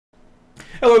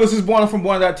Hello, this is Bwana from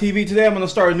Bwana.tv. Today I'm going to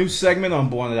start a new segment on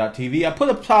Bwana.tv. I put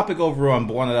a topic over on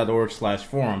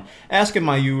Bwana.org/forum asking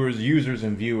my viewers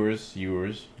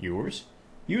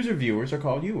are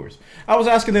called viewers. I was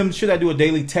asking them, should I do a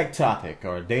daily tech topic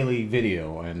or a daily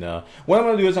video? And what I'm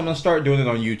going to do is I'm going to start doing it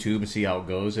on YouTube and see how it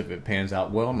goes. If it pans out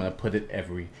well, I'm going to put it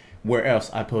everywhere else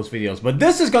I post videos. But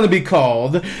this is going to be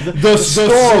called The Story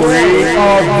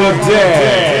of the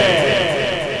Day.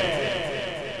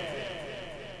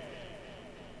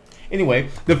 Anyway,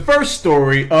 the first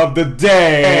story of the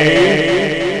day,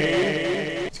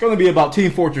 it's going to be about Team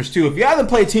Fortress 2. If you haven't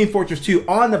played Team Fortress 2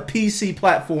 on the PC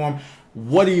platform,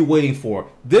 what are you waiting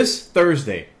for? This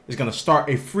Thursday is going to start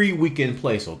a free weekend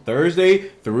play. So Thursday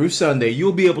through Sunday,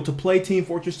 you'll be able to play Team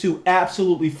Fortress 2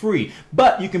 absolutely free.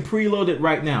 But you can preload it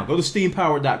right now. Go to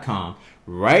steampower.com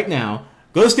right now.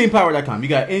 Go to steampower.com.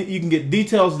 You can get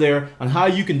details there on how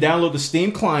you can download the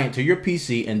Steam client to your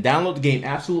PC and download the game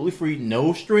absolutely free,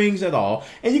 no strings at all,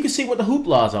 and you can see what the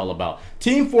hoopla is all about.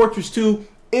 Team Fortress 2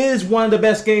 is one of the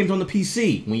best games on the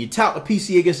PC. When you tout the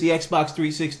PC against the Xbox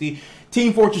 360,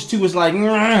 Team Fortress 2 is like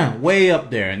way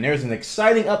up there, and there's an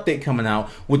exciting update coming out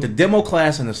with the demo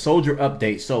class and the soldier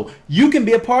update, so you can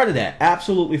be a part of that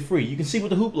absolutely free. You can see what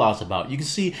the hoopla is about. You can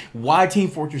see why Team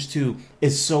Fortress 2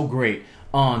 is so great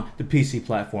on the PC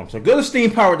platform. So go to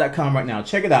steampower.com right now.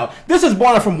 Check it out. This is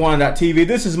Bwana from Bwana.tv.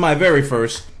 This is my very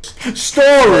first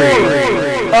story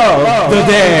of the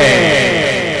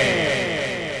day.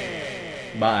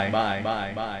 Bye. Bye.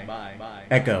 Bye. Bye. Bye. Bye.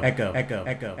 Echo. Echo. Echo.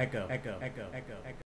 Echo. Echo. Echo. Echo. Echo.